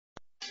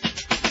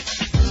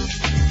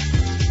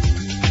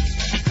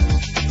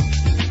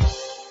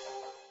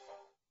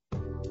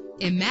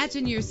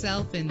Imagine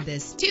yourself in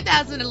this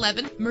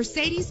 2011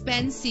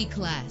 Mercedes-Benz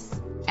C-Class.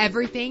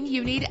 Everything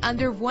you need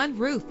under one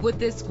roof with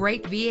this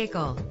great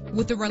vehicle.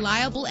 With a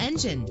reliable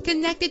engine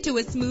connected to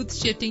a smooth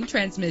shifting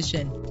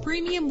transmission,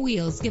 premium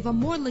wheels give a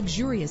more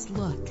luxurious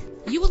look.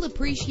 You will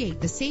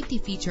appreciate the safety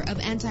feature of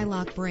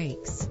anti-lock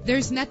brakes.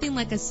 There's nothing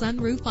like a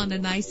sunroof on a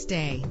nice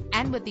day.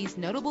 And with these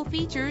notable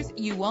features,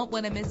 you won't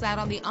want to miss out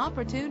on the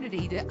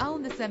opportunity to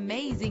own this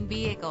amazing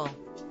vehicle.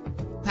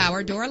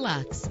 Power door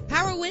locks,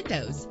 power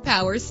windows,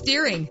 power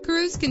steering,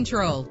 cruise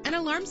control, an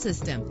alarm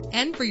system.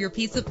 And for your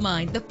peace of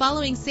mind, the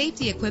following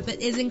safety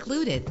equipment is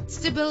included: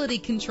 stability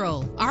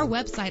control. Our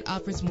website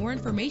offers more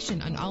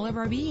information on all of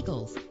our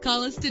vehicles.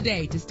 Call us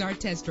today to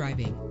start test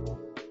driving.